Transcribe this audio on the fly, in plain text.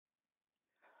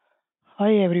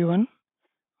Hi everyone,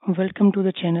 welcome to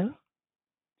the channel.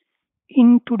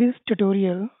 In today's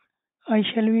tutorial, I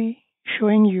shall be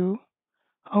showing you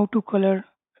how to color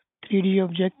 3D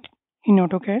object in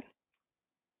AutoCAD.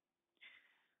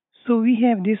 So we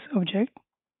have this object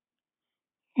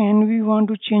and we want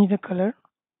to change the color.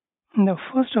 The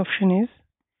first option is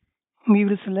we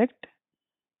will select,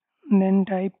 then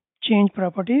type change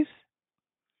properties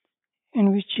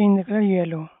and we change the color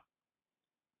yellow.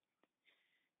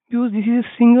 Because this is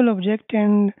a single object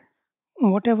and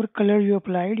whatever color you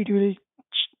applied, it will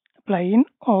apply in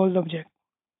all the object.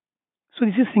 So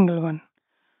this is single one.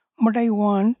 But I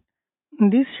want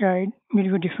this side will be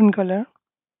a different color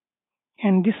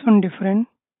and this one different.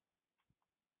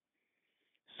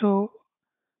 So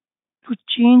to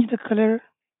change the color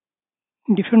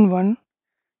different one,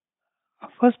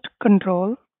 first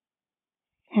control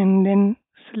and then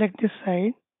select this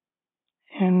side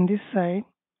and this side.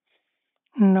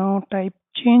 Now type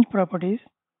change properties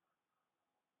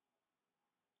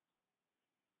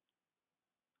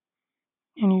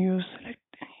and you select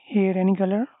here any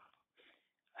color.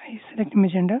 I select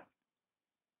magenta.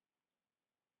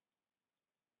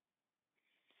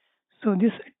 So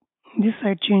this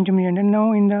side change to magenta.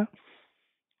 Now in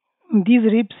these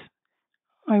ribs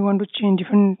I want to change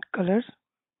different colors.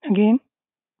 Again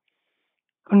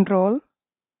control,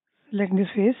 select this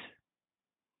face,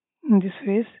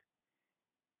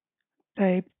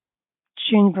 type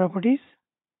change properties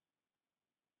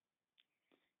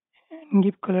and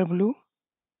give color blue.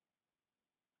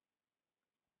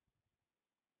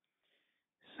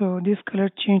 So this color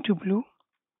change to blue.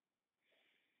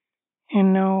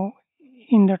 And now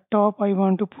in the top I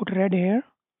want to put red here.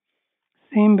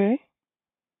 Same way,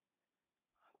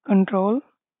 control,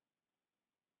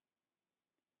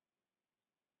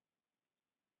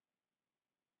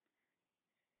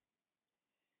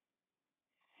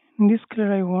 this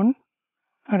color I want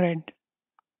red.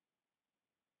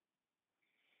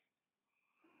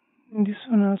 This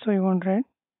one also I want red.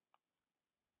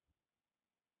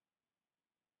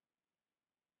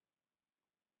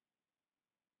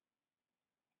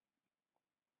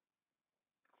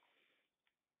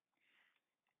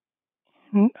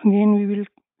 And again we will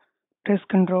press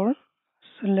control,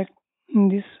 select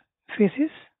this faces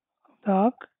of the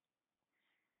arc,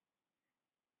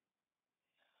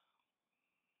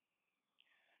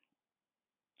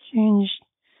 change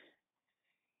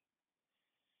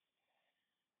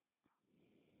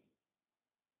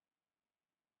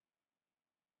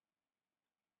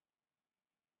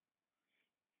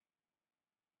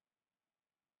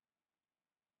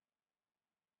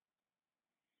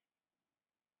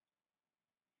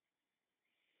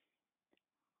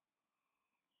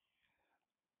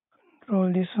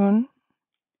control this one.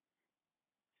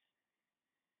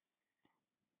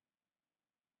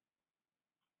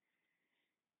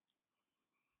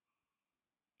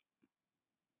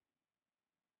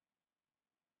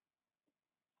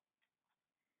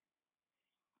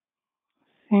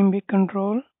 Same way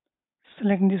control,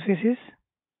 select these faces.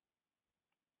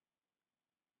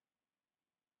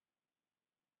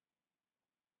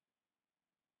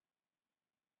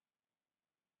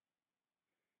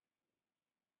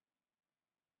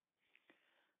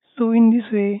 So in this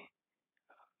way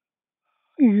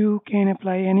you can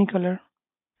apply any color.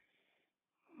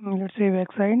 Let's say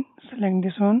backside, select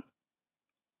this one.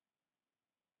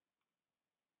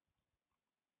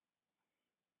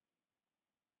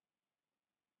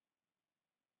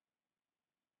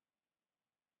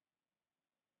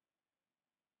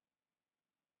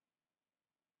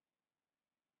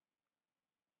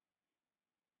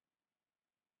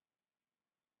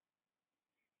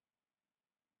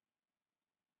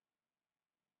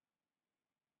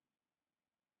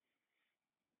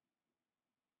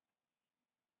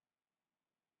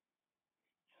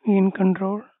 In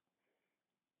control,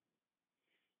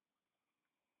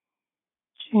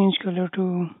 change color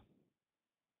to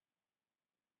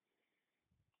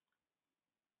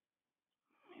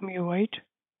maybe white.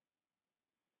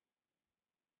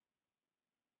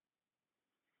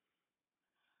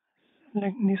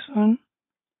 Select this one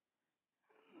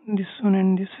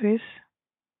and this face.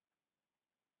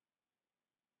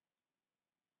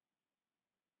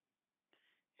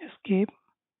 Escape.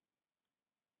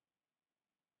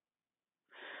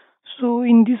 So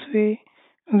in this way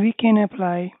we can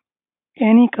apply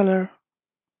any color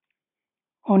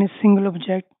on a single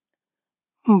object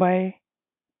by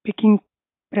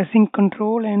pressing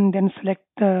control and then select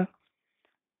the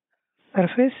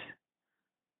surface.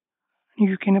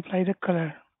 You can apply the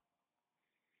color.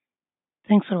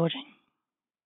 Thanks for watching.